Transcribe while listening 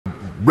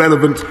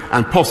relevant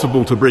and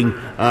possible to bring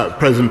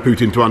President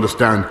Putin to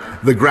understand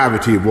the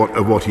gravity of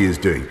what he is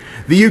doing.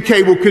 The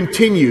UK will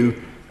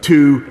continue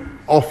to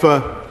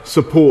offer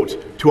support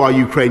to our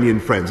Ukrainian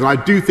friends, and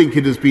I do think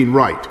it has been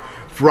right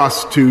for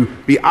us to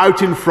be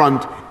out in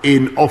front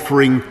in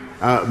offering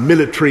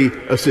military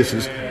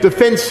assistance,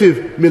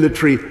 defensive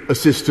military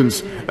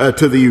assistance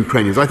to the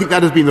Ukrainians. I think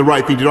that has been the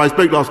right thing to do. I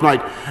spoke last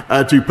night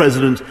to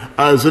President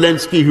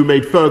Zelensky, who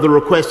made further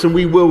requests, and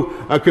we will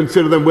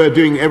consider them. We're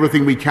doing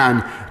everything we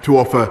can to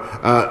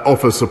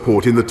offer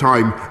support in the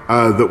time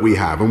that we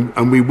have,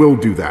 and we will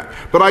do that.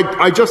 But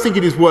I just think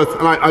it is worth,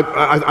 and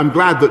I'm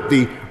glad that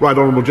the Right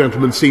Honourable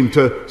Gentleman seemed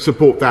to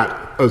support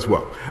that as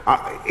well.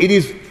 It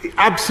is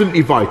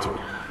absolutely vital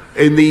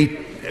in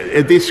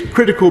this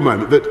critical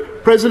moment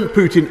that President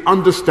Putin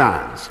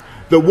understands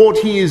that what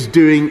he is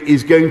doing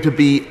is going to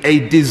be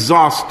a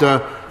disaster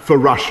for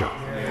Russia.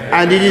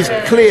 And it is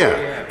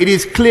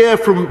clear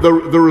from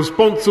the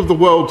response of the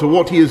world to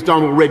what he has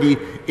done already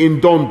in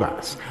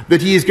Donbass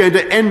that he is going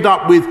to end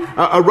up with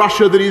a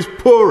Russia that is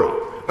poorer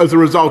as a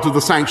result of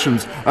the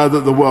sanctions that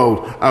the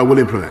world will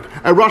implement.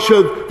 A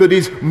Russia that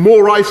is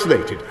more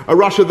isolated, a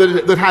Russia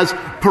that has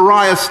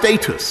pariah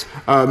status,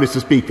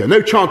 Mr. Speaker.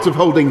 No chance of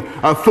holding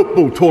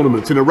football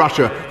tournaments in a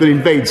Russia that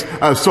invades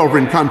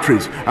sovereign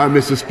countries,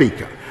 Mr.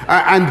 Speaker.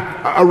 And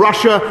a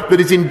Russia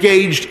that is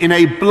engaged in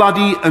a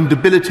bloody and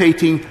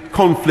debilitating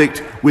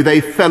conflict with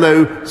a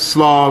fellow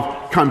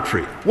Slav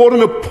country. What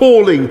an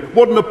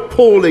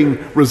appalling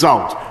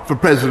result for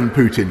President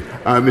Putin,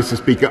 Mr.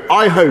 Speaker.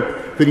 I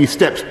hope that he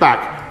steps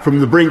back from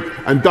the brink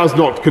and does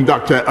not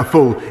conduct a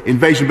full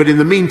invasion. But in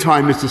the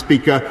meantime, Mr.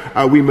 Speaker,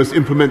 we must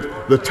implement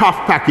the tough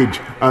package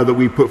that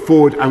we put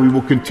forward, and we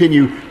will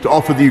continue to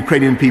offer the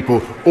Ukrainian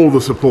people all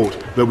the support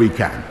that we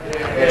can.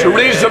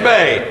 Theresa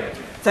May.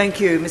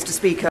 Thank you, Mr.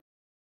 Speaker.